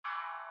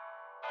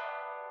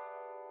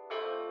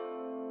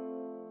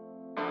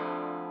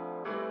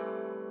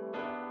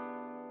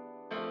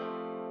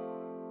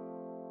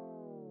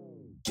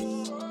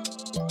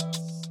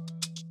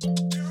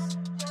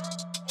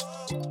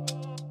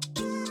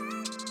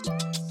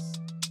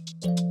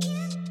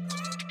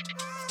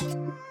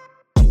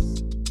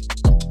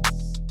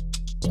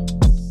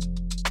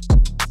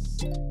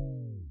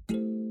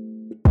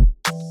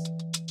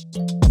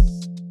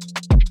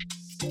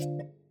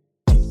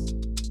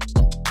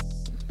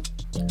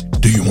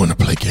you want to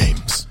play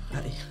games?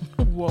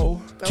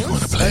 Whoa. Do you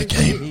want to play a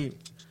game?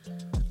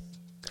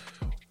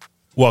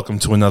 Welcome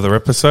to another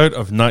episode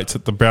of Nights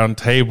at the Brown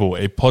Table,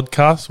 a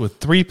podcast with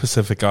three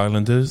Pacific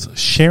Islanders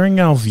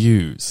sharing our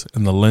views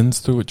and the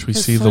lens through which we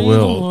see the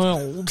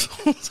world.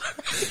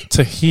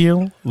 To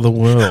heal the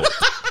world.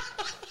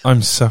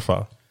 I'm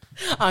Safa.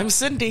 I'm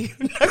Cindy.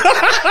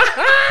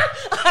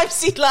 I'm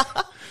Sila.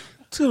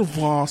 To the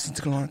vast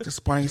intergalactic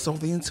space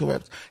of the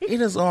interwebs, it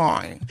is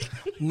I,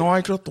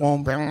 Nigel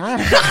Thornberry.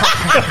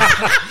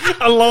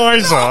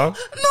 Eliza.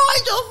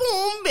 Nigel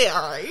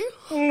Thornberry.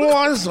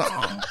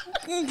 Eliza,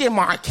 get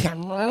my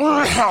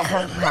camera.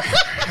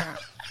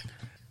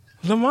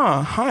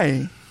 Lamar,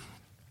 hi.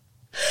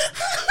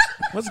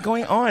 What's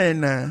going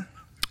on?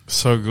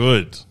 So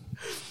good.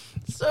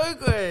 So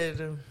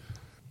good.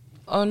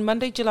 On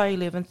Monday, July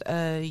 11th,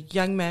 a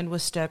young man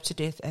was stabbed to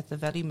death at the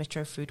Valley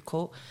Metro Food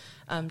Court,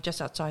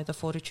 just outside the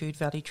Fortitude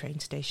Valley train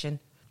station.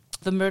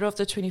 The murder of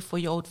the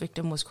 24-year-old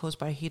victim was caused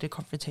by a heated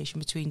confrontation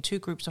between two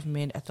groups of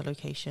men at the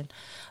location.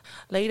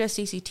 Later,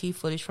 CCTV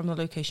footage from the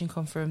location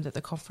confirmed that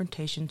the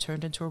confrontation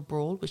turned into a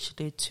brawl, which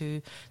led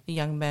to the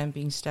young man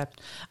being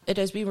stabbed. It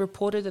has been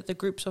reported that the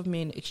groups of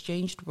men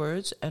exchanged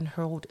words and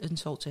hurled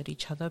insults at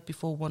each other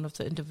before one of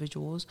the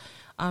individuals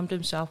armed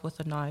himself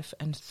with a knife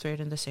and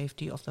threatened the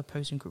safety of the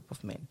opposing group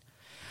of men.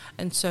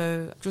 And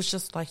so I would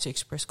just like to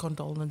express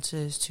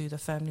condolences to the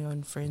family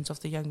and friends of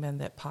the young man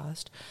that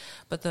passed.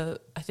 But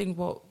I think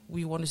what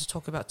we wanted to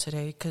talk about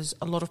today, because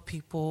a lot of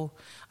people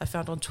I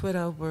found on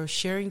Twitter were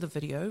sharing the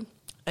video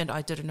and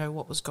I didn't know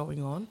what was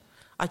going on.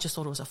 I just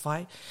thought it was a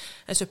fight.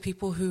 And so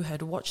people who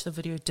had watched the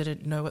video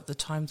didn't know at the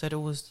time that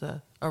it was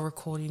a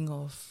recording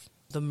of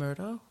the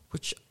murder,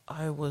 which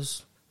I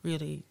was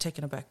really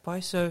taken aback by.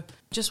 So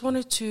just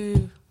wanted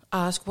to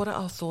ask, what are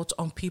our thoughts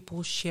on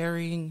people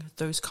sharing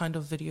those kind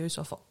of videos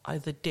of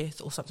either death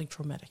or something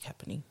traumatic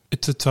happening?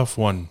 It's a tough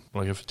one.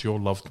 Like, if it's your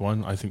loved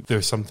one, I think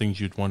there's some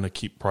things you'd want to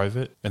keep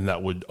private, and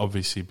that would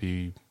obviously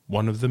be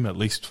one of them, at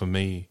least for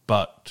me.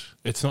 But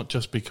it's not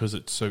just because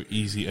it's so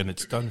easy and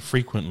it's done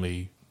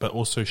frequently, but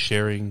also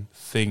sharing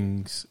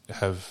things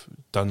have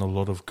done a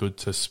lot of good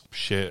to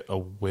share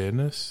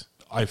awareness.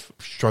 I've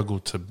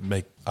struggled to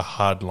make a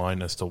hard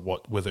line as to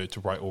whether it's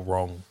right or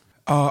wrong.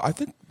 I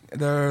think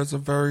there's a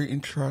very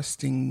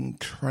interesting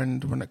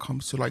trend when it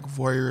comes to like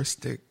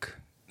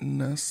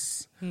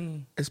voyeuristicness,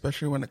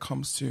 especially when it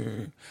comes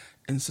to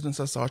incidents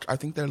as such. I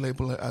think they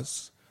label it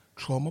as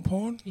trauma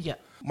porn. Yeah.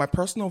 My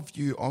personal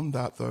view on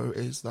that, though,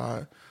 is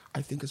that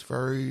I think it's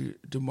very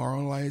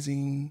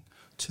demoralizing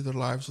to the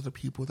lives of the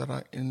people that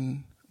are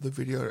in the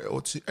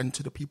video and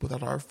to the people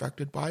that are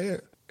affected by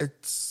it.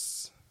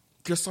 It's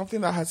just something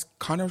that has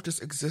kind of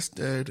just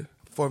existed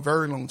for a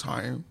very long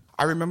time.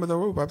 I remember there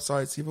were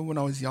websites, even when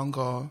I was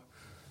younger,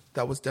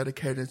 that was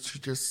dedicated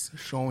to just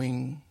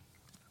showing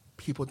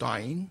people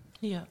dying.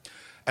 Yeah.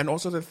 And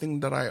also the thing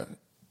that I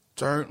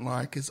don't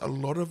like is a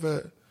lot of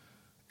it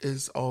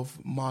is of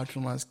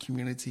marginalized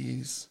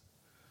communities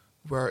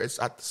where it's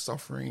at the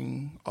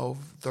suffering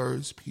of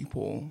those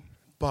people.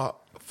 But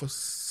for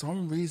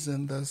some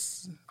reason,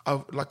 there's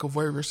like a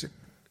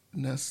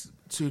voyeuristicness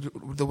to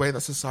the way that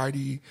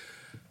society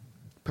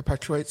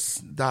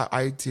perpetuates that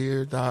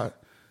idea that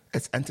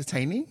it's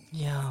entertaining.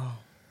 Yeah.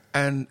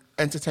 And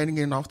entertaining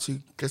enough to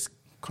just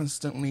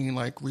constantly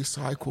like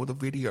recycle the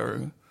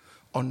video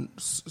on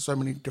so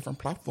many different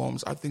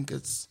platforms. I think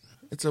it's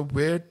a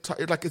weird,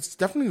 it's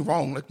definitely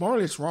wrong. Like,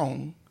 morally it's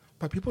wrong,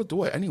 but people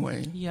do it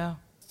anyway. Yeah.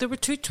 There were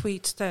two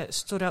tweets that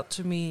stood out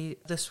to me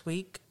this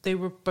week. They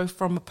were both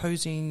from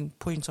opposing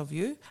points of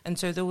view. And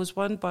so there was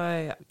one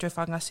by Joe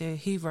Whangase.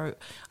 He wrote,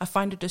 "I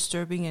find it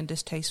disturbing and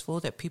distasteful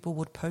that people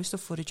would post the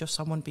footage of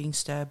someone being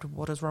stabbed.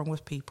 What is wrong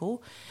with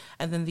people?"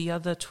 And then the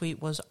other tweet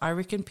was, "I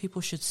reckon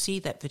people should see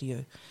that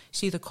video,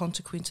 see the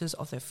consequences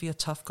of that fear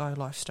tough guy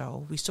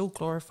lifestyle. We still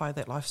glorify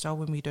that lifestyle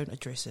when we don't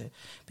address it.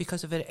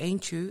 Because if it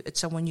ain't you, it's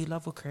someone you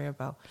love or care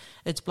about.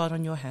 It's blood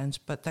on your hands,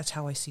 but that's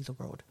how I see the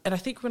world." And I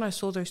think when I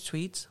saw those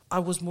tweets, I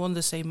was more in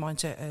the same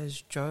mindset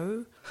as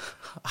Joe.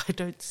 I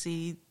don't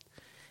see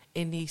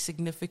any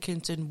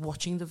significance in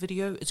watching the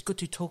video. It's good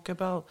to talk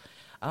about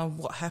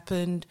what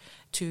happened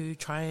to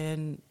try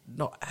and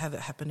not have it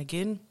happen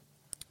again.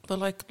 But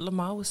like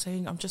Lamar was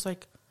saying, I'm just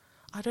like,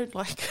 I don't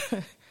like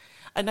it.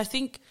 And I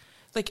think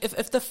like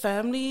if the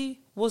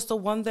family was the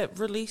one that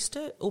released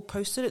it or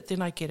posted it,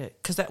 then I get it,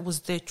 because that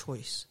was their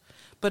choice.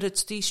 But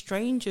it's these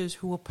strangers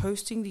who are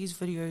posting these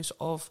videos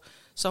of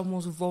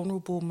someone's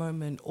vulnerable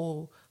moment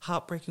or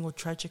heartbreaking or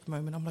tragic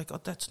moment. I'm like, oh,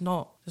 that's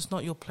not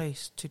your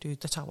place to do.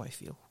 That's how I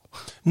feel.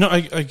 No,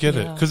 I get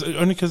it.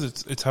 Because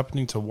it's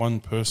happening to one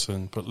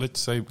person. But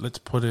let's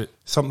put it,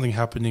 something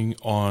happening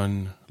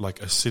on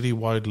like a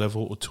citywide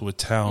level or to a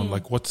town.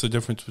 Like, what's the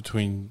difference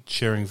between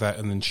sharing that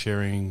and then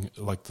sharing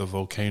like the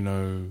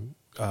volcano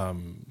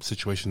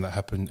situation that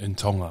happened in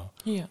Tonga?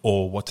 Yeah.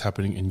 Or what's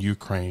happening in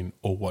Ukraine,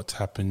 or what's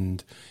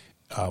happened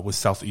with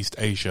Southeast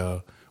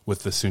Asia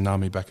with the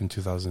tsunami back in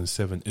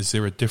 2007. Is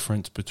there a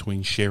difference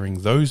between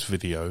sharing those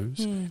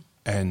videos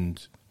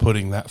and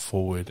putting that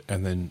forward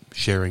and then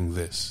sharing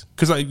this.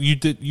 Because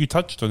you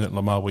touched on it,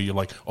 Lamar, where you're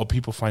like, oh,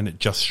 people find it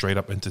just straight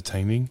up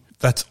entertaining.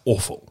 That's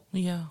awful.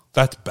 Yeah.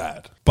 That's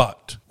bad.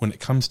 But when it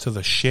comes to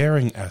the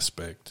sharing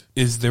aspect,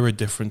 is there a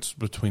difference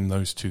between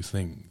those two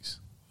things?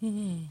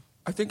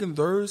 I think in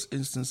those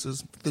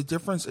instances, the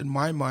difference in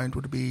my mind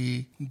would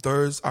be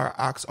those are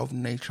acts of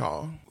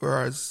nature,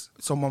 whereas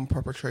someone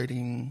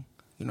perpetrating,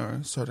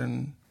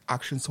 certain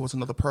actions towards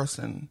another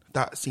person,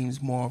 that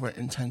seems more of an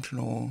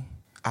intentional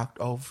act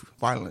of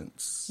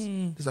violence.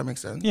 Does that make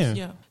sense? Yeah.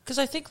 Yeah. Because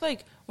I think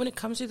like when it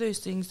comes to those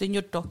things, then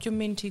you're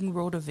documenting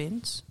world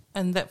events.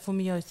 And that for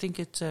me, I think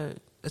it's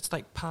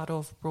like part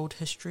of world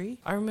history.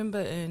 I remember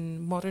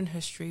in modern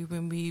history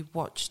when we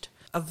watched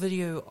a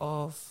video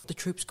of the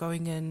troops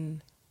going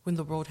in when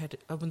the war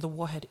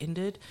had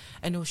ended,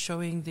 and it was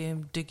showing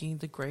them digging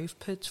the grave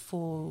pits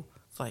for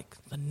like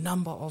the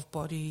number of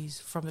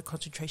bodies from the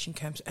concentration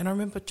camps. And I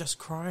remember just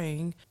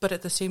crying, but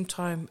at the same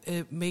time,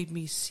 it made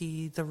me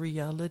see the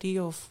reality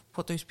of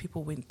what those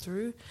people went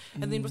through.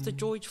 And then with the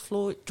George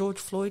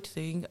Floyd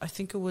thing, I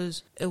think it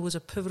was a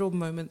pivotal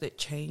moment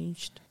that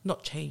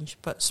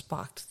but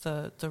sparked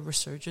the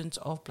resurgence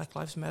of Black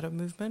Lives Matter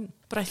movement.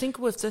 But I think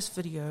with this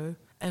video,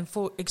 and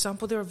for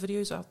example, there are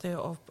videos out there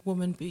of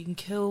women being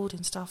killed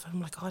and stuff. And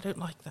I'm like, I don't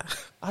like that.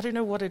 I don't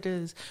know what it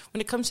is.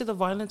 When it comes to the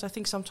violence, I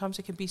think sometimes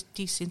it can be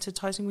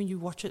desensitizing when you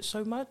watch it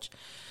so much.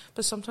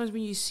 But sometimes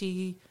when you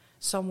see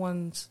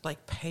someone's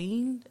like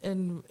pain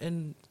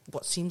in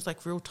what seems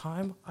like real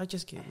time, I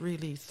just get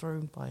really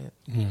thrown by it.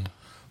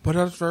 But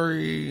that's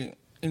very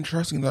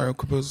interesting though,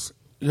 because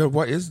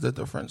what is the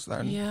difference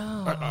then?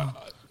 Yeah.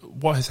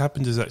 What has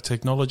happened is that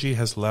technology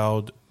has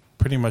allowed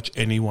pretty much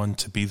anyone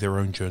to be their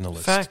own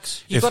journalist.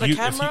 Facts. You got a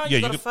camera,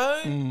 you got a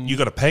phone. You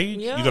got a page,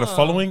 you got a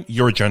following,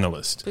 you're a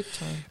journalist. Big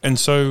time. And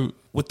so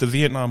with the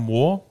Vietnam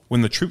War,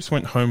 when the troops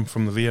went home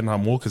from the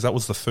Vietnam War, because that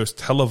was the first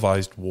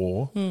televised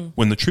war,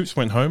 when the troops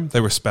went home, they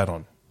were spat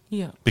on.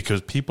 Yeah.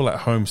 Because people at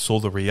home saw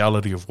the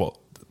reality of what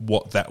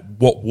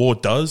war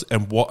does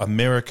and what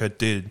America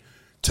did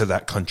to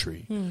that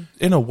country.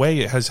 In a way,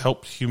 it has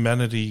helped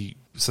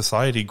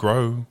society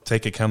grow,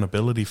 take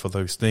accountability for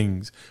those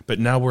things. But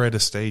now we're at a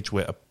stage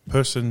where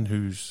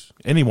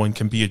anyone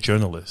can be a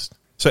journalist.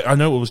 So I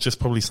know it was just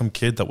probably some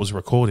kid that was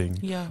recording.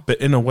 Yeah.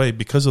 But in a way,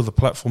 because of the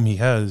platform he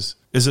has,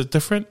 is it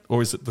different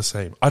or is it the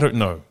same? I don't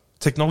know.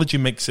 Technology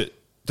makes it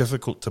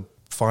difficult to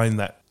find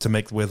that, to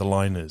make where the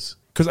line is.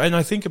 And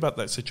I think about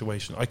that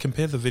situation. I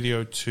compare the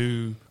video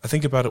I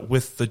think about it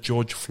with the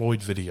George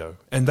Floyd video.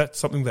 And that's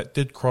something that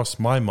did cross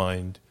my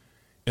mind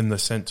in the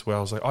sense where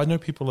I was like, I know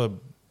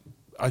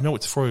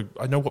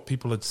what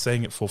people are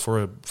saying it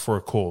for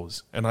a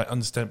cause. And I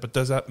understand, but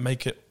does that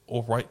make it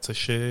all right to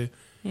share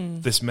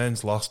this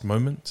man's last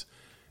moment?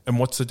 And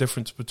what's the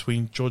difference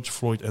between George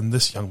Floyd and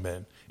this young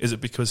man? Is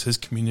it because his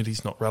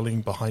community's not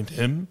rallying behind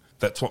him?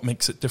 That's what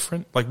makes it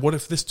different? Like, what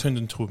if this turned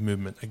into a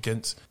movement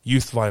against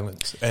youth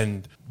violence?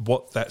 And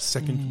what that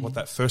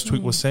first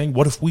tweet was saying,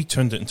 what if we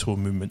turned it into a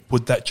movement?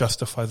 Would that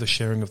justify the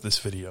sharing of this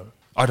video?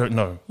 I don't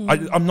know.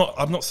 I'm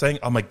not saying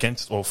I'm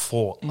against or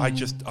for.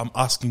 I'm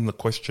asking the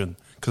question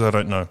because I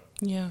don't know.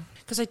 Yeah.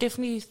 Because I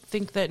definitely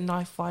think that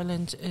knife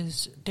violence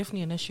is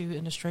definitely an issue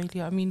in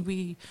Australia. I mean,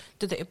 we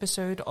did the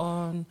episode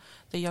on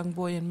the young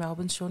boy in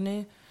Melbourne,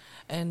 Shawnee,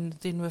 and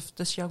then with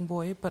this young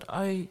boy. But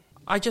I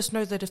just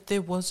know that if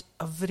there was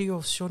a video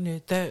of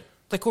Shawnee, that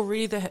like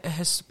already that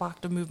has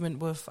sparked a movement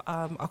with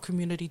our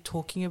community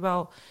talking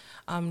about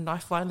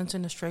knife violence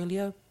in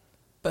Australia.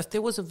 But if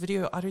there was a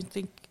video,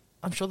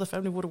 I'm sure the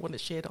family wouldn't want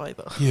it shared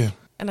either. Yeah.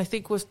 And I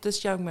think with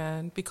this young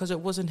man, because it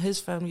wasn't his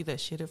family that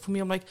shared it, for me,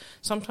 I'm like,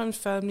 sometimes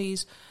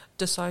families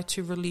decide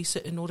to release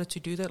it in order to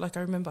do that. Like I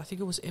remember, I think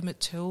it was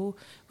Emmett Till,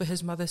 where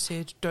his mother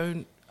said,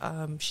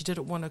 she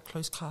didn't want a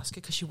closed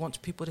casket because she wants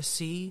people to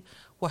see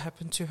what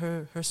happened to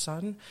her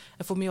son.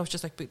 And for me, I was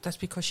just like, that's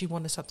because she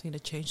wanted something to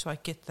change. So I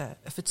get that.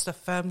 If it's the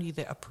family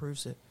that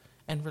approves it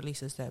and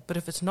releases that. But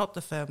if it's not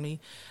the family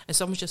and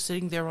someone's just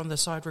sitting there on the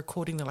side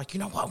recording, they're like, you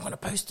know what, I'm going to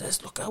post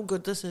this, look how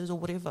good this is or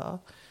whatever.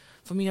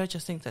 For me, I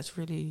just think that's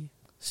really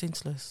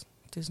senseless.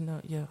 I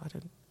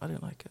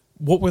don't like it.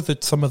 What were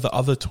some of the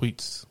other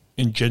tweets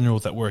in general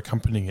that were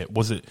accompanying it?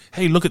 Was it,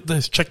 hey, look at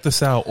this, check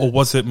this out? Or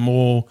was it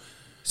more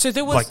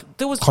there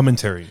was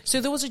commentary? So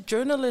there was a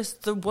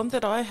journalist, the one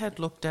that I had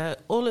looked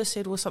at, all it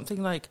said was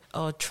something like,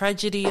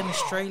 tragedy in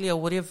Australia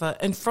or whatever.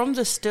 And from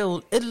the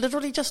still, it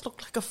literally just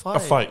looked like a fight. A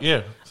fight,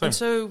 yeah. Same. And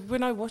so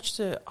when I watched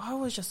it, I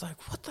was just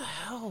like, what the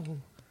hell?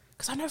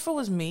 Because I know if it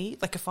was me,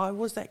 like if I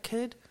was that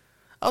kid,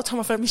 I'll tell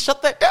my family,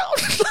 shut that down.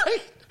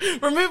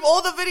 Remove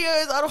all the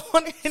videos. I don't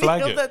want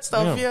any of that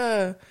stuff.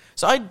 Yeah.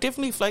 So I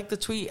definitely flagged the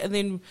tweet, and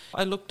then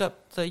I looked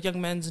up the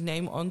young man's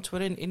name on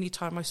Twitter, and any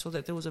time I saw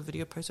that there was a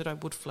video posted, I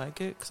would flag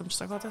it because I'm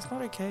just like, oh, that's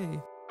not okay.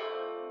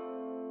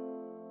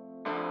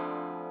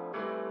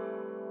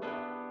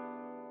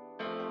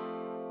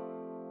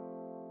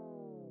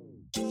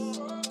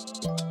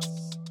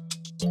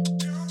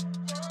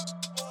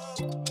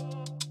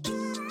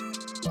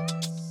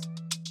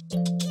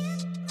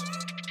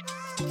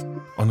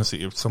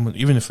 honestly, if someone,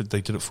 even if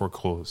they did it for a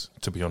cause,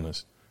 to be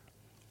honest,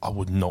 I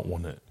would not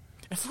want it.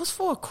 If it was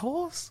for a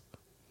cause,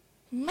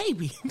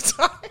 maybe.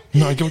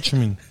 No, I get what you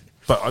mean.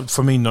 But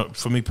for me, no.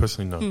 For me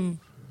personally, no.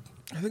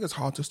 I think it's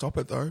hard to stop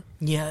it though.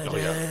 Yeah, it Oh,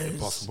 yeah, is.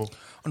 impossible.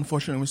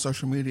 Unfortunately, with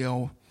social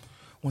media,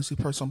 once you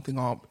post something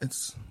up, it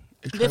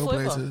They're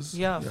forever. trailblazes.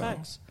 Yeah,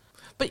 facts.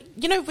 But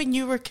you know, when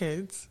you were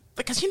kids,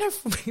 because you know,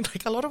 for me,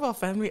 like a lot of our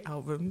family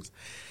albums,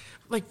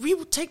 like we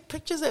would take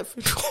pictures at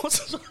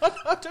funerals.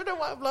 I don't know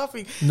why I'm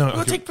laughing. No, we would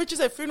okay. take pictures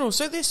at funerals.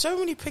 So there's so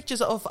many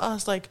pictures of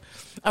us, like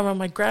around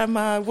my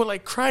grandma, with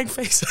like crying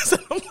faces,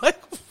 and I'm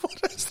like,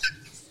 what is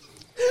this?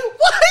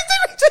 Why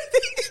did we do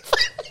these?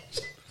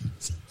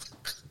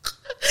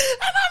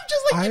 And I'm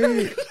just like, you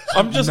know,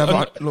 I'm just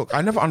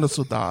I never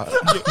understood that.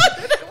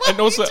 and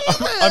also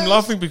I'm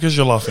laughing because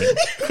you're laughing.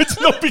 It's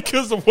not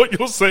because of what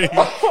you're saying.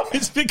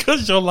 It's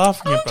because you're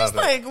laughing I'm about just it.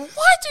 like, why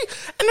do?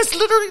 And it's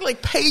literally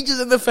like pages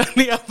in the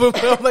family album.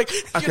 Where I'm like,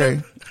 you Okay,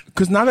 know,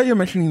 because now that you're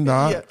mentioning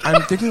that, Yeah.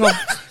 I'm thinking of,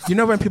 you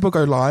know, when people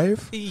go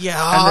live, yeah.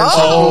 and then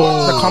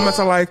the comments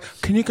are like,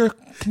 "Can you go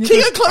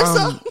get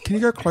closer? Can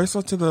you go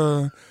closer to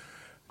the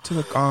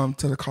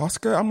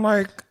casket?" I'm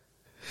like,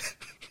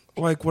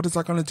 what is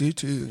that going to do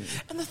to you?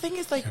 And the thing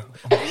is, like,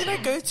 you know,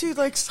 go to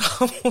like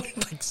someone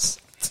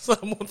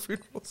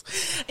funerals,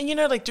 and you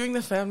know, like during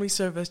the family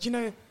service, you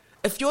know,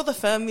 if you're the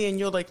family and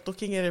you're like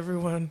looking at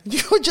everyone,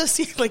 you'll just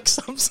see like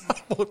some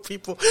old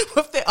people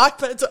with their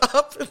iPads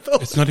up.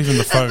 It's not even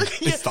the phone.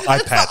 It's the iPad.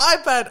 It's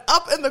the iPad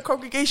up in the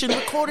congregation,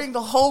 recording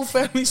the whole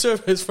family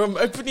service from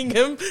opening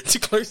him to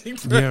closing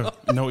prayer.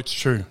 Yeah, no, it's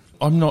true.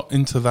 I'm not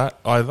into that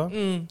either.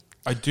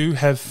 I do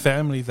have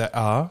family that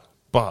are,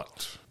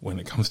 but when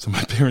it comes to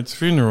my parents'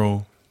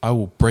 funeral, I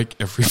will break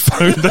every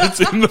phone that's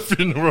in the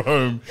funeral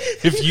home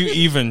if you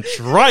even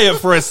try it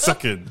for a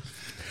second.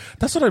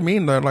 That's what I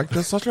mean, though. Like,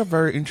 there's such a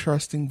very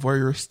interesting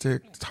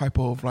voyeuristic type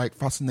of like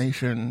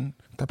fascination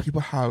that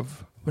people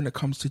have when it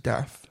comes to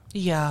death.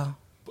 Yeah.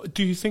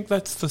 Do you think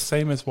that's the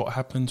same as what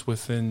happens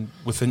within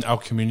our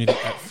community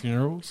at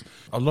funerals?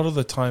 A lot of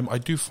the time, I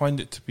do find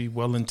it to be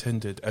well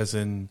intended, as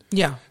in,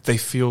 Yeah. they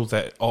feel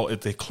that if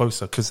they're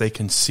closer because they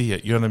can see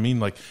it. You know what I mean?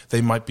 Like they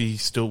might be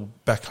still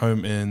back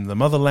home in the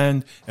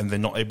motherland and they're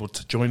not able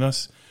to join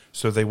us,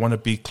 so they want to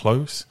be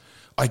close.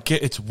 I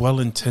get it's well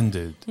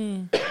intended,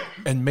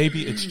 and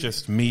maybe it's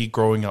just me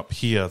growing up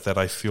here that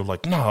I feel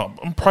like, no,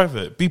 I'm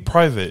private. Be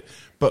private,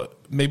 but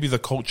maybe the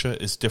culture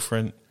is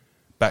different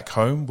back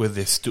home where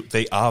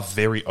they are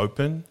very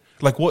open.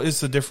 Like, what is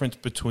the difference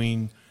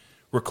between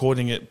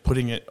recording it,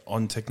 putting it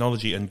on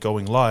technology, and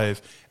going live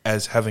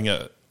as having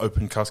a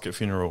open casket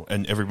funeral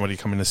and everybody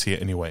coming to see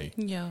it anyway?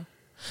 Yeah.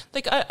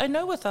 Like, I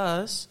know with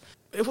us,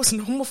 it was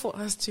normal for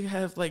us to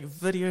have, like,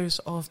 videos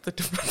of the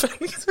different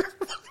families.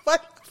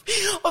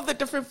 Of the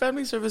different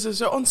family services.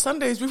 So on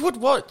Sundays, we would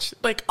watch,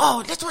 like,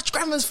 oh, let's watch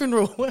Grandma's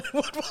funeral. We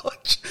would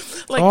watch,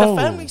 like, the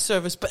family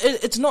service. But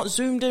it's not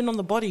zoomed in on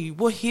the body.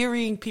 We're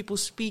hearing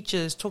people's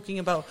speeches, talking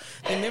about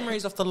their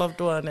memories of the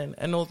loved one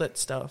and all that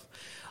stuff.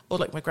 Or,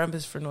 like, my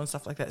grandpa's funeral and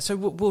stuff like that. So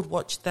we'll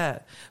watch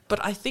that.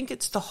 But I think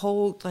it's the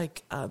whole,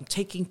 like,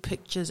 taking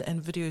pictures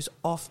and videos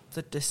of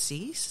the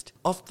deceased,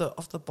 of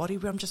the body,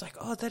 where I'm just like,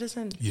 oh, that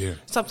isn't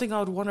something I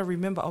would want to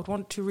remember. I would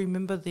want to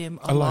remember them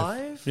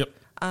alive. Yep.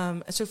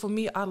 And so for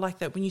me, I like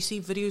that. When you see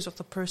videos of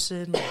the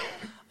person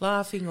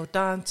laughing or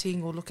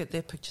dancing or look at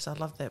their pictures, I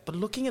love that. But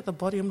looking at the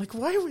body, I'm like,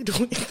 why are we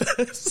doing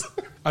this?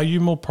 Are you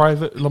more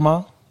private,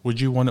 Lamar?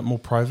 Would you want it more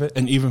private,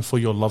 and even for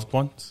your loved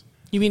ones?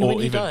 You mean Or when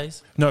he even-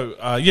 dies? No,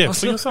 yeah,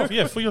 for yourself.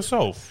 Yeah, for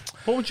yourself.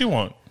 What would you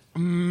want?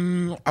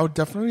 I would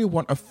definitely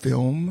want a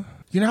film.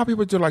 You know how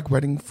people do like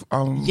wedding?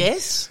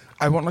 Yes.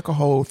 I want like a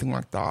whole thing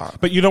like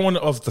that. But you don't want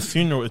it of the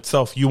funeral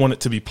itself. You want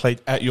it to be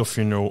played at your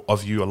funeral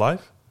of you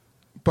alive?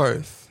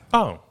 Both.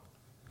 Oh,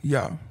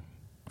 Yeah.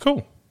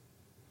 cool.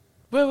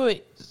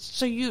 Wait.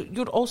 So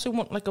you'd also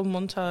want like a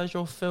montage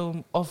or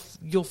film of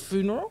your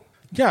funeral?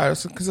 Yeah,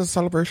 because it's a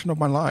celebration of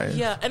my life.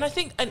 Yeah, and I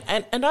think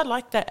and I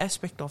like that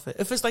aspect of it.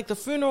 If it's like the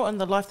funeral and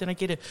the life, then I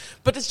get it.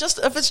 But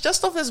if it's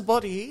just of his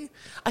body,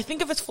 I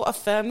think if it's for a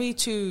family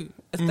if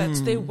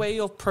that's their way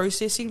of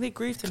processing their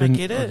grief, then I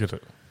get it. I get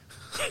it.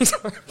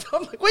 Sorry,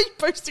 I'm like, why are you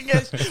posting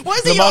it? Why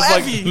is it your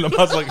Abby?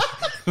 Lamar's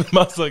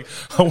like,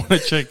 I want to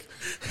check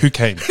who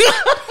came.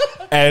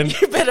 And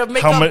You better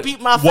make up beat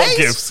my what face.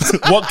 gifts?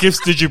 What gifts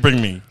did you bring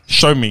me?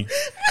 Show me.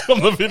 On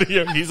the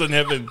video, he's in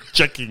heaven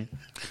checking.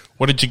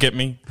 What did you get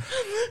me?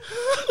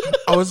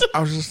 I was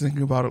just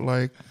thinking about it,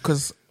 like,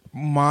 because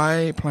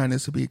my plan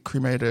is to be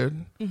cremated,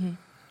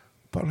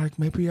 but like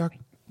maybe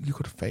you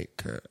could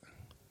fake it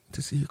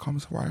to see who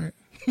comes, right?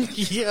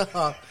 Yeah.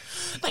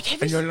 Like, have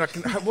you And you're like,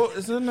 well,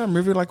 isn't there a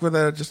movie like where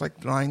they're just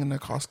like lying in a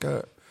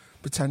casket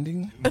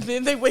pretending? and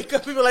then they wake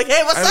up and be like,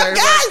 hey, what's And up, like,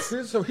 guys?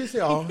 here's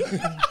y'all.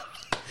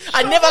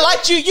 I never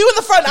liked you. You in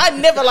the front. I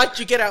never liked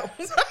you. Get out.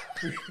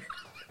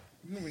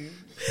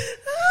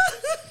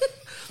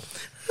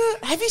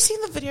 Have you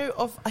seen the video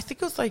of, I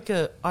think it was like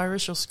a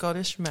Irish or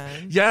Scottish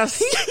man? Yes,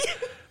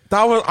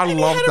 that was. I And he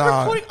love had a that.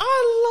 recording.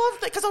 I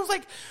that because I was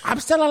like, I'm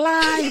still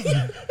alive. and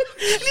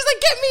he's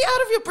like, get me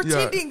out of here,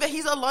 pretending that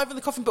he's alive in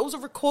the coffin. But it was a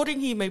recording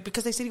he made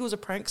because they said he was a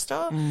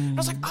prankster. And I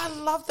was like, I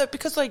love that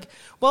because like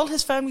while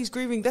his family's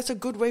grieving, that's a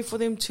good way for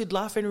them to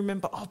laugh and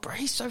remember. Oh, bro,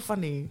 he's so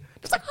funny.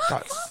 It's like I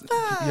love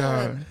that.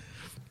 Yeah.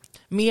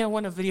 Me, I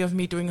want a video of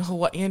me doing a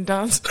Hawaiian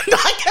dance.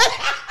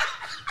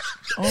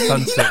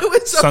 Sunset, No,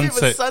 it's something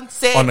with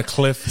sunset. on a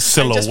cliff, And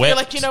silhouette. just be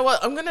like, you know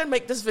what? I'm gonna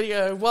make this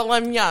video while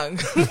I'm young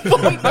for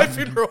my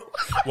funeral.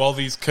 While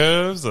these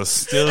curves are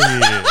still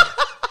here.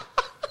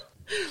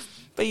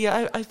 But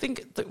yeah, I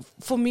think that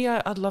for me,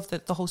 I love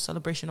that the whole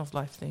celebration of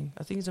life thing.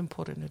 I think it's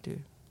important to do.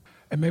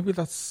 And maybe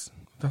that's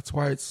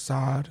why it's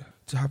sad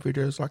to have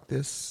videos like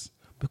this,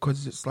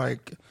 because it's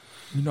like,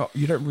 you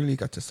don't really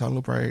get to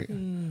celebrate,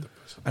 and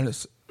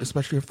it's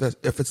especially if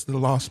it's the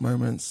last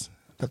moments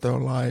that they're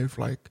alive.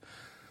 Like,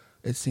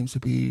 it seems to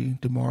be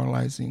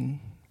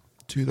demoralizing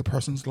to the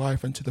person's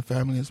life and to the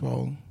family as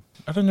well.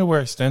 I don't know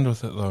where I stand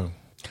with it though.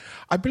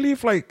 I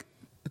believe with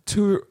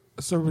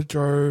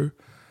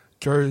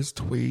Joe's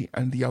tweet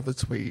and the other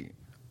tweet,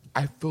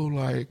 I feel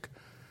like,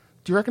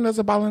 do you reckon there's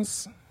a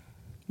balance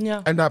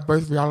Yeah, and that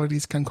both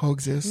realities can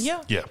coexist?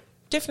 yeah, Yeah.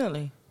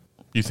 definitely.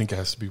 You think it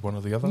has to be one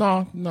or the other?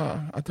 No,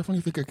 I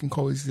definitely think it can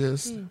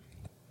coexist.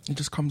 It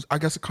just I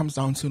guess it comes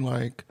down to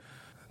like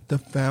the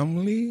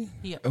family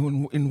Yeah.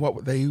 in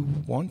what they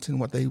want and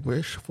what they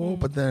wish for,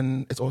 but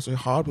then it's also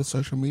hard with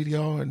social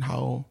media and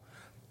how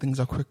things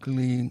are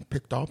quickly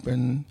picked up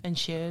and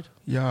shared.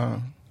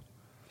 yeah,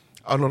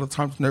 a lot of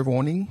times no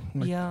warning,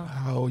 like Yeah.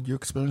 how you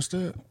experienced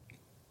it.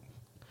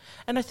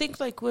 And I think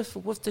like with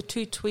the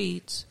two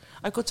tweets,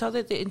 I could tell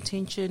that the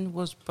intention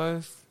was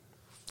both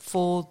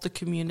for the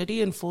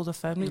community and for the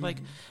family. Like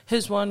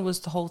his one was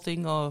the whole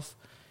thing of,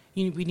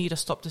 we need to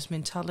stop this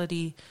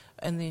mentality,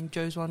 and then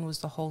Joe's one was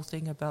the whole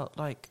thing about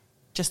like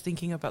just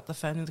thinking about the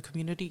family and the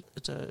community.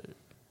 It's a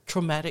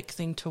traumatic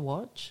thing to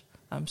watch.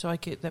 So I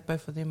get that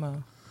both of them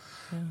are.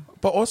 Yeah.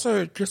 But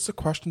also, just to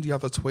question the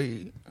other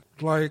tweet,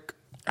 like,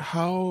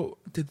 how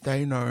did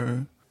they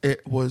know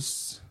it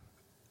was,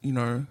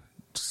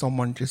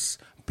 someone just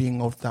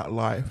being of that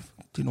life?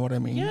 Do you know what I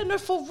mean? Yeah, no,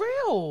 for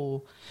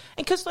real.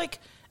 And because, like,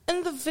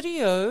 in the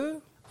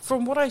video,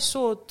 from what I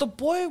saw, the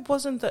boy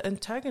wasn't the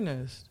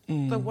antagonist,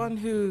 the one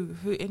who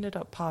ended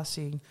up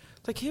passing.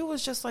 Like, he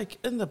was just, like,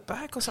 in the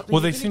back or something.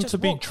 Well, they and then he seem just to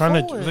be walked trying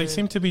to. forward. They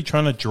seem to be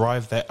trying to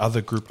drive that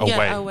other group away.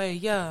 Yeah, away,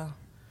 yeah.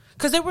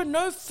 Because there were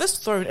no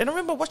fists thrown. And I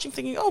remember watching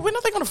thinking, oh, when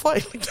are they going to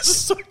fight? Like, this is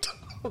so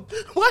dumb.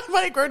 Why am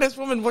I a grown-ass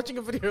woman watching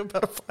a video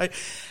about a fight?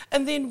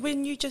 And then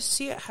when you just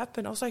see it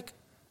happen, I was like,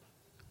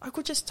 I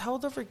could just tell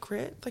the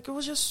regret. Like, it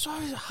was just so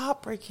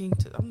heartbreaking.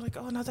 I'm like,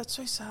 oh, no, that's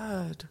so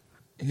sad.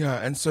 Yeah,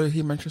 and so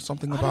he mentioned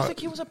something I don't about think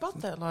he was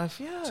about that life,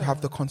 yeah. to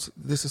have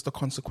this is the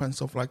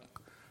consequence of, like,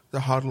 the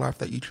hard life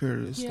that you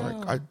choose. Yeah.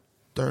 Like, I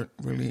don't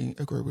really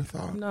agree with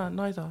that. No,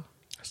 neither.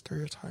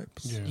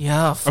 Stereotypes.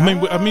 Yeah.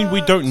 I mean,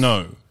 we don't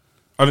know.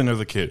 I don't know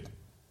the kid,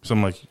 so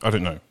I'm like, I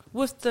don't know.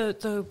 With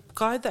the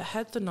guy that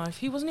had the knife,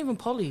 he wasn't even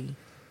poly.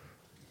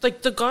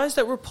 Like, the guys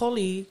that were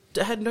poly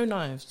had no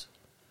knives.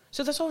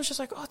 So that's why I was just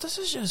like, oh, this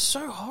is just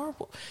so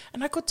horrible.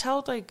 And I could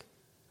tell, like,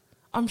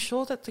 I'm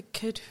sure that the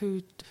kid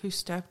who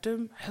stabbed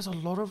him has a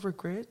lot of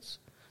regrets.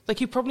 Like,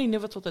 he probably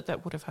never thought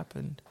that would have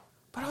happened.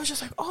 But I was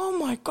just like, oh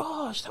my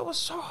gosh, that was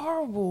so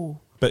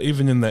horrible. But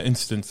even in that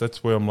instance,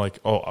 that's where I'm like,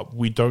 oh,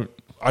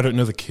 I don't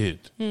know the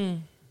kid.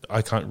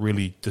 I can't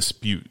really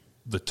dispute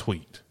the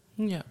tweet.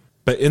 Yeah.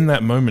 But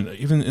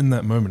even in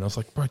that moment, I was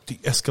like, bro,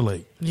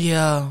 de-escalate.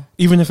 Yeah.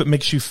 Even if it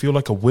makes you feel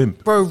like a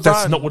wimp. Bro,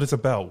 that's run. not what it's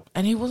about.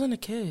 And he wasn't a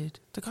kid.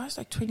 The guy's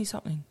like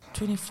 20-something,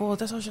 24.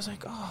 That's why I was just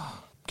like,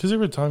 oh. Because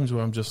there are times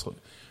where I'm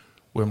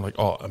like,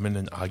 oh, I'm in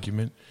an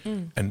argument.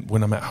 And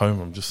when I'm at home,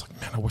 I'm just like,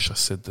 man, I wish I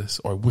said this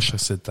or I wish I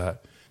said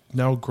that.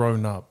 Now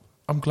grown up,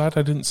 I'm glad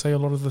I didn't say a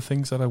lot of the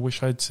things that I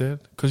wish I'd said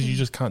because you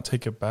just can't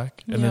take it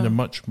back. And Yeah.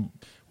 then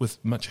with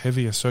much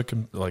heavier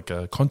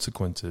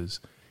consequences.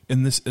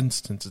 In this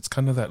instance, it's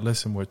kind of that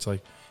lesson where it's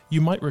like, you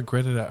might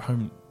regret it at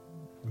home,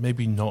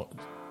 maybe not,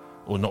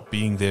 or not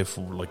being there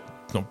for, like,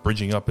 not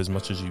bridging up as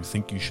much as you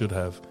think you should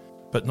have,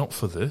 but not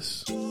for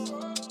this.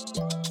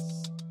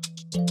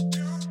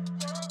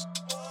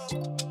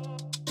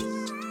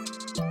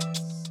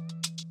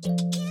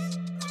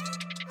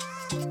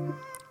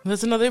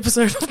 There's another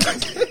episode.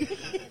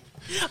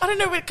 I don't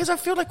know, because I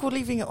feel like we're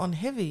leaving it on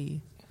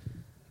heavy.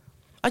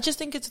 I just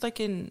think it's like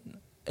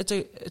it's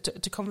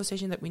a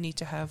conversation that we need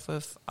to have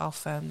with our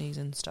families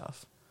and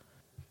stuff.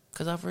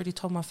 Because I've already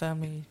told my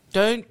family,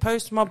 don't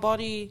post my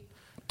body,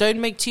 don't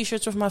make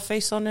T-shirts with my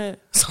face on it.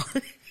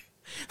 Sorry.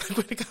 Like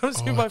when it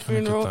comes to Oh, my I kinda get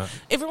funeral, that.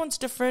 everyone's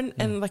different,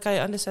 and like I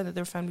understand that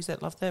there are families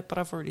that love that, but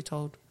I've already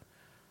told.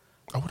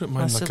 I wouldn't My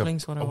mind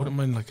siblings, I whatever. wouldn't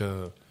mind like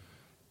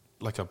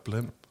a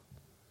blimp.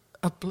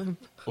 A blimp.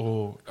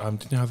 Or do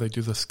you know how they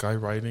do the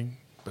skywriting,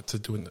 but to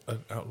do an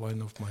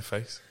outline of my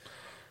face?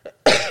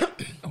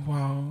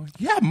 Wow.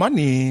 Yeah,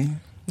 money.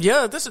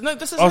 Yeah, this is Oh, him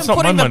it's not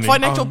putting my the money.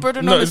 financial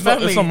burden No, on his it's not.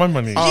 family. It's not my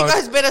money. You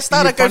guys better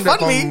start a You fund it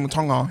GoFundMe. from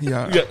Tonga,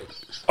 yeah. Yeah,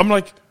 I'm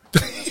like,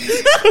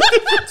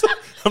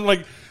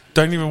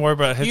 Don't even worry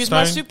about headstone. Use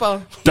my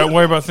super. Don't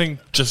worry about thing.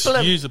 Just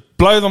Blim. use it.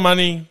 Blow the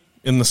money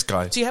in the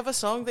sky. Do you have a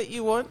song that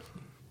you want?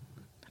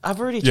 I've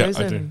already Yeah,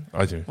 chosen.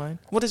 I do. Mine.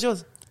 What is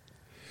yours?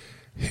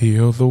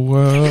 Heal the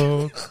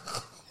world.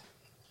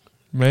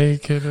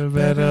 Make it a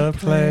better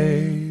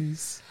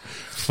place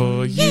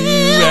for you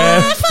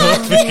and for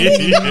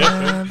me.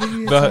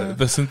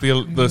 the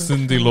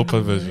Cyndi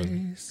Lauper version.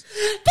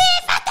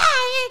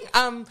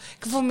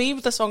 For me,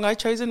 the song I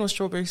chosen was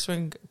Strawberry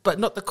Swing, but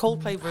not the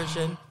Coldplay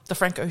version, the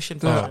Frank Ocean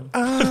version.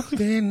 I've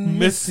been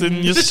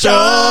Missing your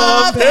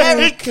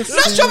Strawberry strawberry.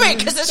 Not Strawberry,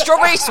 because it's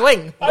Strawberry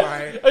Swing.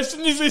 Right. As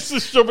soon as you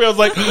said strawberry, I was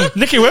like,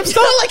 Nikki Webster?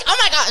 Like, oh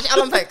my gosh,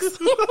 Alan Fix.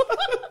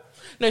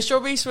 No,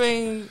 Strawberry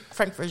Swing,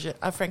 Frank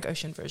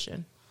Ocean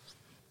version.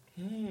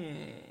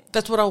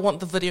 That's what I want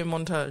the video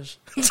montage.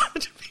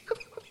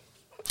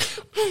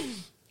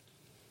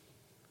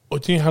 Or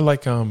do you know how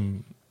like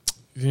on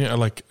the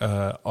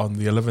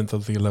 11th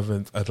of the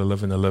 11th at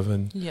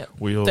 11:11, Yeah.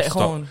 we all That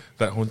stop horn.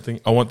 that horn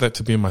thing? I want that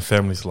to be in my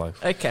family's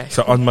life. Okay.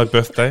 So on my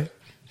birthday,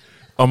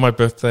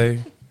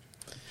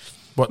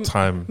 what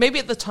time? Maybe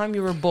at the time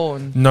you were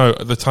born. No,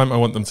 at the time I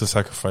want them to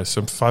sacrifice.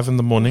 So 5 a.m.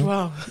 Wow.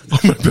 on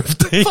my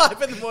birthday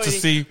 5 in the morning. to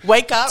see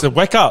Wake up. to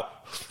wake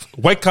up,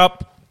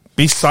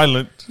 be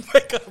silent,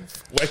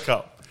 Wake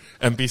up.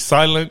 and be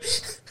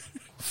silent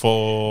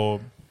for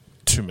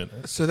 2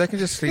 minutes. So they can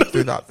just sleep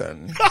through that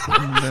then.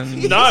 And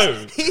then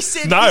No, He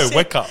said,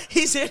 wake up.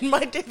 He said,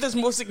 my death is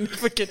more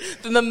significant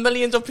than the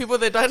millions of people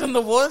that died in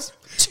the wars.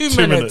 2 2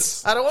 minutes.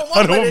 minutes. I don't want I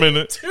 1 don't want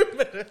minute. minute. 2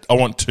 minutes. I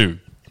want 2.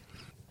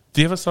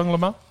 Do you have a song,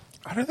 Lamar?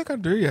 I don't think I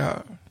do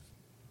yet.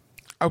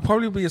 I'll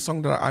probably be a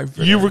song that I've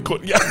written. You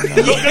record? Yeah, you're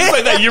going to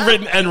say that you've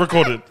written and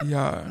recorded.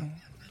 Yeah.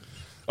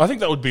 I think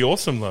that would be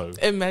awesome, though.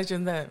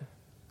 Imagine that.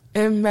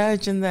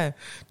 Imagine that.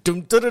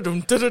 Dum, da-da, dum,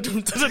 da-da,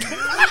 dum, da-da, dum.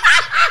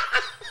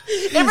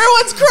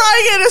 Everyone's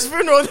crying at his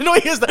funeral. Then all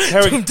he hears that.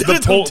 Harry, Dum, da-da, the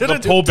dum, da-da, Paul dum,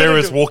 da-da,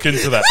 Bearers dum. walk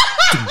into that.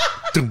 Dum,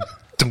 dum,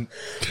 dum.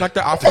 Like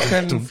the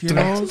African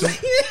funerals?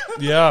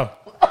 Yeah.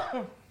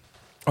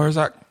 Or is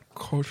that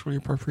culturally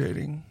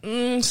appropriating?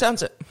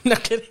 Sounds it. No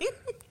kidding.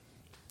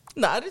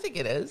 No, I don't think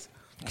it is.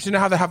 Because you know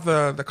how they have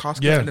the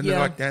casket Yeah. and then Yeah. they're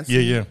like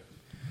dancing? Yeah.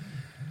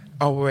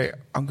 Oh, wait.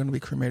 I'm going to be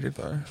cremated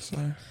though.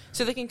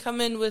 So they can come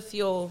in with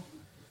your,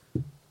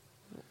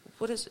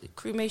 what is it,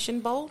 cremation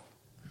bowl?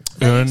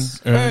 Urn.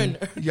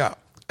 Yeah.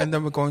 And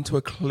then we're going to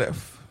a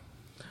cliff.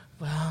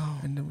 Wow.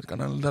 And then we're going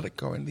to let it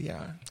go in the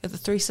air. Are the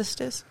Three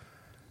Sisters?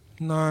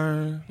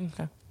 No.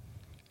 Okay.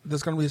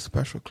 There's going to be a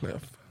special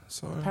cliff.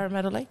 So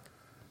Parramatta Lake?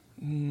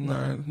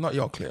 no, not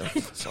your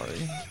cliff.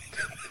 Sorry.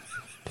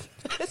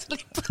 That's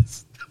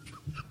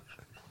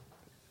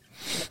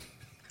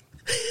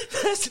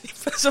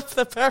sleepers of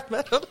the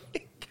Parramatta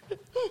Lake.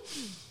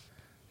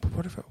 But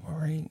what if it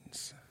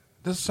rains?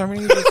 There's so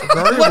many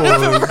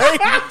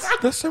variables.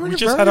 There's so many We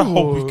just had a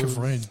whole variables. week of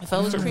rain. If I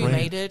was Rain.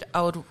 cremated,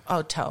 I would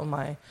tell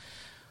my,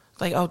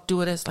 like, I'll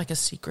do it as like a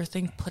secret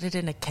thing, put it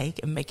in a cake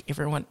and make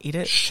everyone eat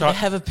it. Shut- And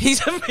have a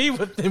piece of me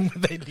with them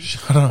when they leave.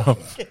 Shut up.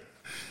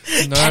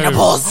 No.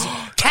 Cannibals!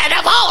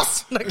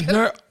 Cannibals!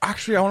 No,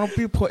 actually, I want to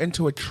be put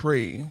into a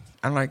tree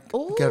and like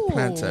get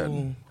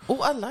planted.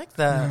 Oh, I like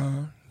that.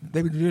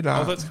 They would do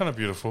that. Oh, that's kind of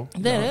beautiful.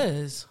 That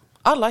is.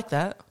 I like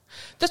that.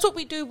 That's what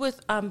we do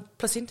with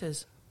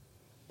placentas.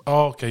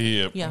 Oh, okay.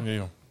 Yeah.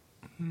 Yeah.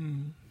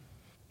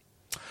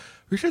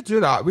 We should do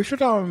that. We should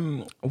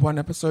one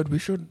episode. We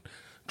should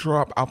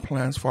draw up our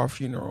plans for our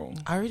funeral.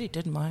 I already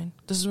did mine.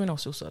 This is when I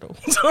was suicidal.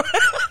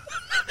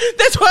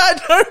 That's why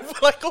I know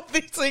like all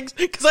these things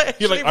because I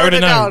actually like, I wrote already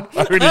it know. down. I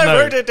already know.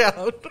 wrote it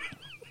down.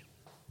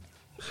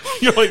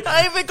 You're like,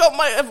 I even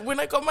got when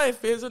I got my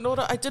affairs in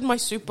order, I did my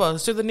super,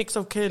 so the next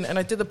of kin, and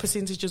I did the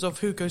percentages of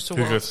who goes to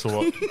who what. goes to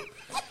what?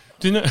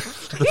 Do you know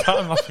the part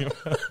I'm laughing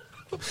about?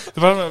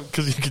 The part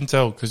because you can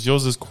tell because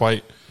yours is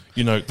quite.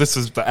 This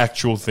is the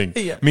actual thing.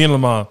 Yeah. Me and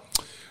Lamar,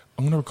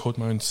 I'm gonna record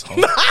my own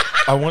song.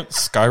 I want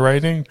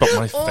skywriting, but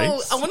my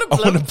face. I want a I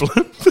want a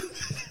blimp.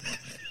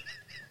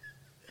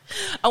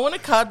 I want a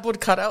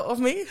cardboard cutout of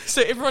me,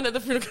 so everyone at the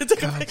funeral can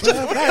take a picture.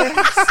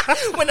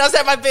 When I was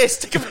at my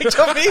best, take a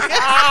picture of me.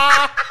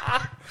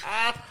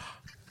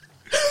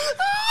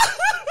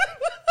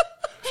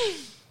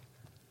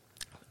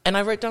 And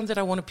I wrote down that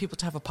I wanted people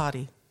to have a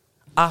party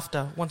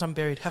once I'm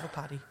buried, have a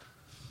party.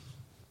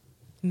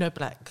 No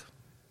black,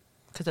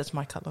 because that's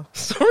my color.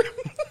 Sorry,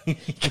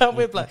 can't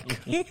wear black.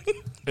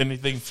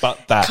 Anything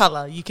but that.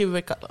 Color, you can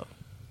wear color.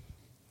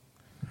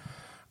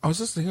 I was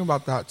just thinking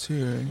about that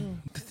too.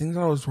 The thing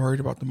that I was worried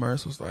about the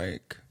most was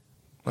like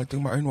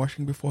doing my own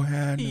washing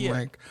beforehand Yeah. and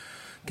like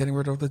getting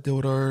rid of the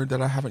dildo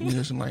that I haven't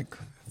used in like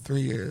 3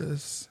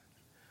 years.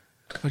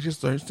 Like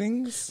just those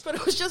things. But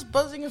it was just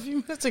buzzing a few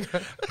minutes ago.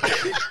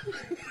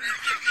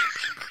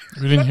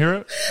 We didn't hear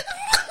it.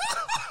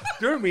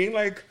 Do you know what I mean?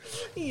 Like,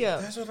 Yeah.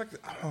 that's what, like,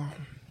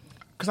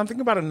 because I'm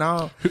thinking about it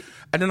now,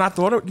 and then I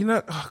thought,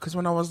 because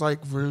when I was like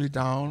really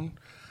down,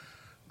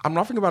 I'm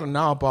not thinking about it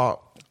now,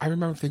 but I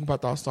remember thinking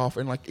about that stuff,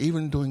 and like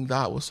even doing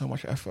that was so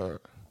much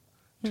effort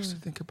just to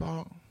think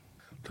about.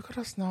 Look at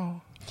us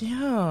now.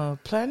 Yeah,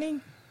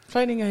 planning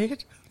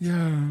ahead.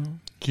 Yeah.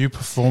 You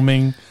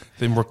performing,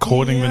 then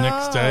recording the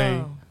next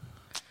day.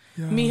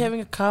 Yeah. Me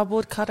having a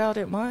cardboard cutout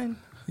at mine.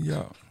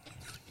 Yeah.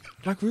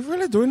 Like, we're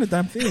really doing the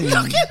damn thing.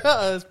 Look at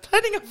us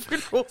planning our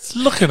funerals.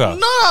 Look at us.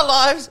 Not our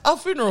lives, our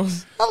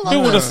funerals. I love Who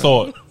would have it.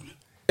 thought?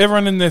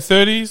 Everyone in their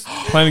 30s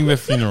planning their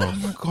funeral. Oh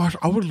my gosh,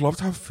 I would love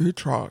to have food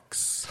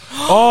trucks.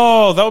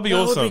 Oh, that would be That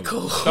would awesome. be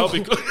cool. That would be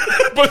cool.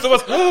 Both of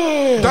us.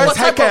 Don't What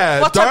take type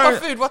it. of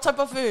food? What type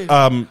of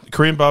food?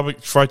 Korean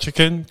barbecue, fried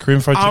chicken.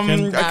 Korean fried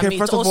chicken. Nah, Okay, meat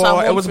first or of all,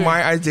 it Samoan was food.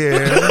 my idea.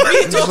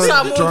 Meat or So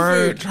Samoan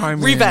don't food. chime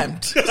in.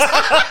 Revamped.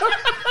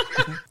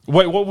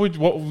 Wait, what would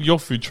your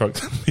food truck?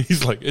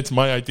 He's like, it's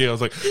my idea. I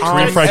was like,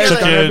 Korean fried It's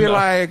chicken. gonna be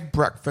like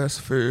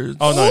breakfast foods.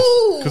 Oh, nice.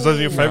 Ooh. Because those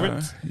are your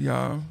favorites.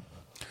 Yeah.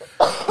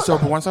 So,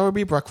 but one side would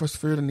be breakfast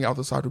food, and the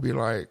other side would be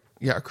like,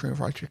 yeah, Korean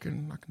fried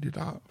chicken. I can do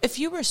that. If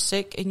you were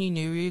sick and you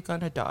knew you were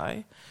gonna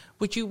die,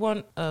 would you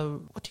want a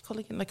what do you call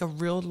it again? Like a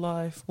real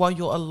life while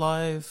you're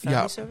alive family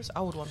Yeah. service?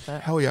 I would want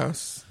that. Hell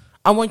yes.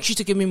 I want you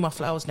to give me my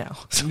flowers now.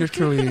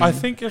 Literally. I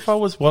think if I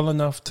was well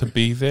enough to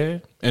be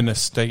there in a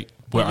state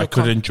where You're I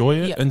could com- enjoy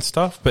it yeah. and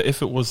stuff, but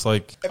if it was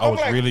like If I I'm was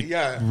like, really,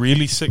 yeah.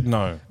 really sick,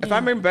 no. if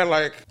I'm in bed,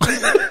 like,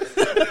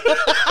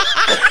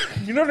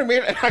 you know what I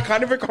mean? I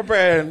can't even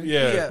comprehend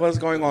Yeah. what's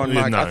going on.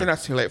 Yeah, Like, no. I think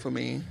that's too late for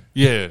me.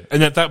 Yeah,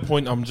 and at that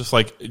point, I'm just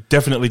like,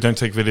 definitely don't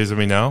take videos of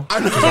me now.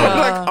 I'm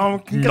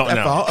like, can you get Not that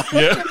now. out?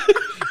 Yeah,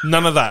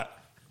 none of that.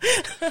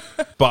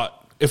 But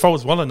if I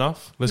was well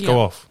enough, let's go Yeah.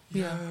 off.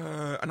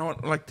 Yeah, I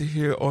don't like to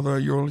hear all the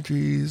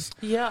eulogies,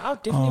 yeah, I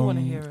definitely want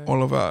to hear it.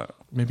 all of that.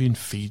 Maybe in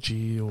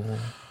Fiji or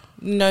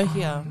No,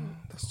 here,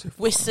 That's too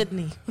far. West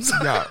Sydney.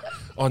 Yeah.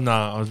 oh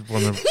nah, I was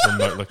on a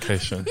remote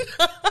location.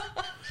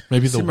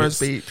 Maybe the Simmers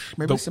West- Beach.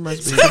 Maybe the-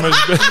 Simmers Beach.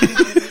 Simmers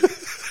Beach.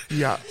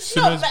 Yeah.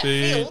 Simmers that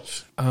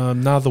Beach.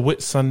 Now the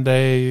Wit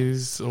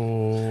Sundays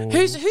or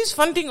Who's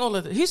funding all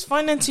of it? Who's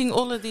financing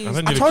all of these? I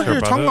don't I need told to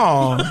you, care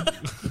about it. Tonga.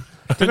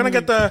 They're going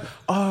to get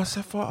the,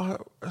 so far,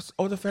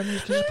 all the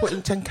families can just put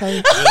in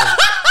 10K.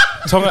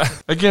 Tom,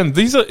 again,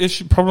 these are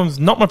problems,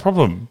 not my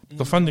problem.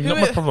 The funding, not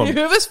my problem.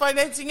 Whoever's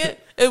financing it,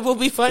 it will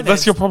be financed.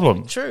 That's your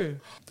problem. True.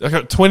 I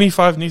got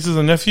 25 nieces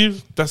and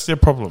nephews. That's their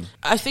problem.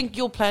 I think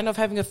your plan of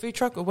having a food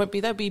truck, it won't be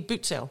that, it'll be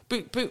boot sale.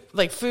 Boot,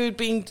 like food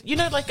being,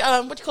 like,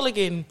 what do you call it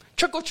again?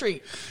 Trick or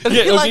treat. It'll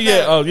Yeah, be okay, like yeah.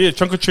 that. Oh, yeah.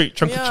 Trunk or treat.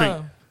 Trunk or treat.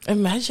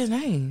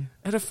 Imagine,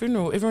 at a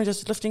funeral, everyone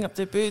just lifting up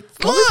their boots.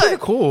 That'd be pretty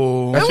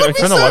cool. That Actually, would be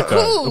I kind of so like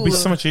that. cool. It'll be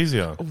so much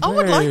easier. I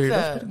would like Wait,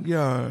 that. that's-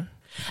 Yeah.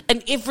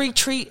 And every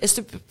treat is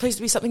supposed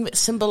to be something that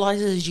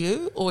symbolizes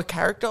you or a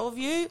character of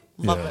you.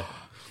 Love Yeah. it.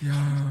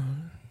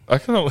 I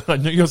kind of. I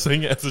know you're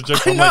saying it as a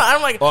joke. I know,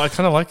 I'm like- oh, I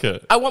kind of like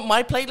it. I want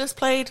my playlist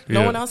played,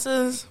 no Yeah. one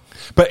else's.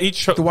 But each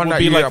shot The one will that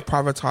be you like. are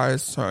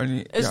privatized, so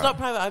only. It's yeah. not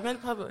private, I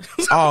meant public.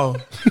 Oh.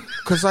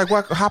 Because, like,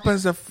 what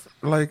happens if,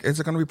 like, is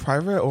it going to be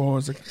private or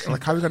is it,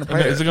 like, how are we going to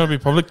play Is it? it going to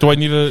be public? Do I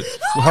need to?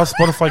 How's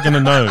Spotify going to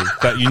know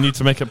that you need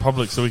to make it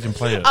public so we can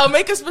play it? I'll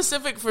make a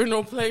specific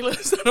funeral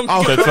playlist. And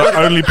Oh. That's the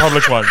only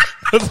public one.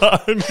 That's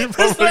the only That's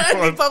public the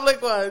only one.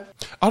 public one.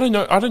 I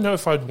don't know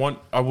if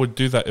I would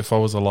do that if I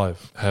was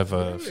alive. Have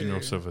a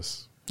funeral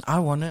service. I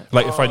want it.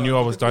 Like if I knew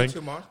I was dying, Too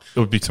much? it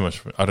would be too much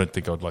for me. I don't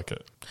think I'd like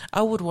it.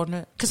 I would want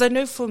it. Because I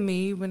know for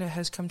me, when it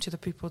has come to the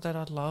people that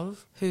I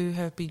love who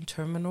have been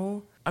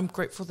terminal, I'm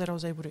grateful that I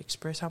was able to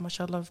express how much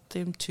I love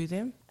them to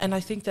them. And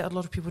I think that a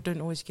lot of people don't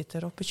always get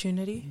that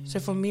opportunity. So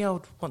for me, I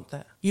would want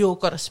that. You all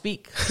got to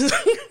speak.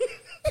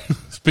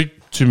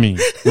 Speak to me.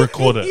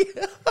 Record it.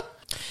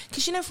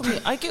 Because, for me,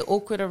 I get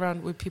awkward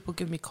around when people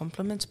give me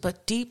compliments,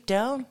 but deep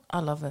down, I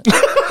love it.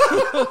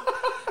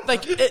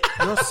 Like, You're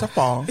a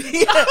sipper.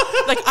 yeah,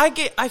 like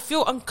I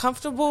feel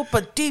uncomfortable,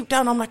 but deep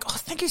down, I'm like, oh,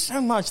 thank you so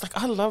much. Like,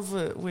 I love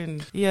it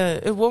when,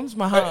 it warms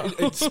my heart.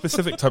 It's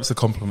specific types of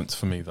compliments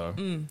for me, though.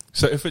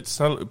 So if it's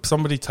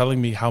somebody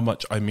telling me how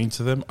much I mean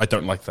to them, I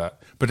don't like that.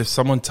 But if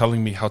someone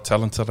telling me how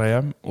talented I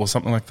am or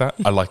something like that,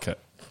 I like it.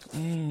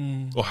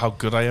 Or how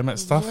good I am at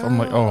stuff, I'm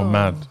like, oh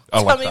man,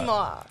 I like Tell me that.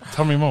 more.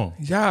 Tell me more.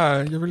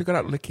 Yeah, you're really good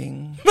at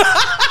licking.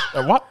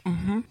 What?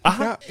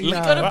 Yeah. You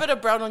got a bit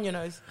of brown on your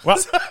nose.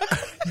 What?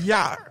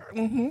 Yeah.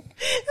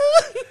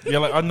 You're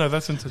like, oh no,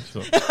 that's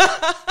intentional.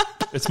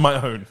 It's my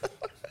own.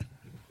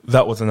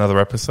 That was another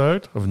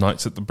episode of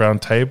Nights at the Brown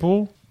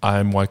Table.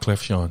 I'm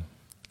Wyclef Jean.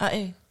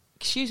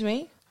 Excuse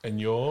me. And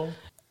your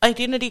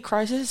Identity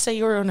crisis. Say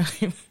your real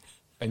name.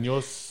 and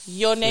your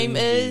Your name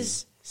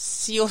is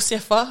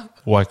Siosefa.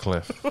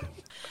 Wyclef.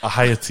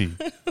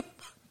 Ahayati.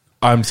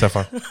 I'm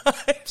Sefa.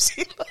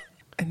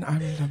 And I'm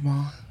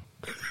Lamar.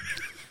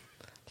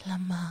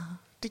 Lama.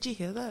 Did you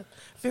hear that?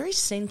 Very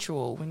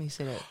sensual when he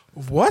said it.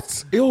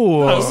 What?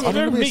 Ew. it's I don't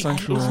very know meek.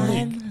 sensual.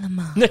 I'm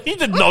Lama. No, he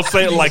did not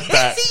say it like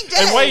that. Yes, he did.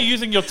 And why are you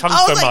using your tongue I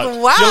so was much? like,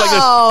 You're like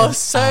wow, this,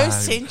 so I'm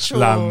sensual.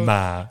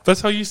 Lama.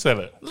 That's how you said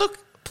it. Look,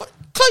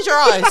 close your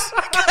eyes.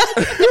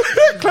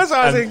 Close your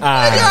eyes and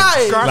Close your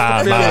eyes.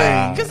 grasp the Lama.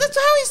 feeling. Because that's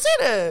how he said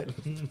it.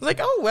 It's like,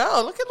 oh,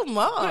 wow, look at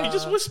Lamar. No, you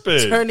just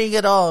whispered. Turning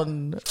it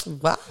on.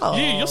 Wow.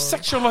 You're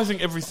sexualizing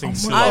everything.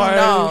 Sil. I'm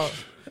not.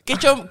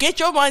 Get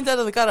your minds out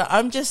of the gutter.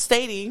 I'm just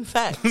stating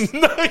facts.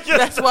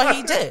 That's what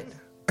he did.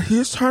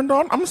 He's turned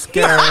on. I'm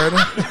scared.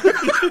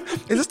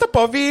 Is this the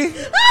Bobby?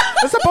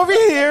 Is the Bobby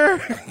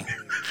here?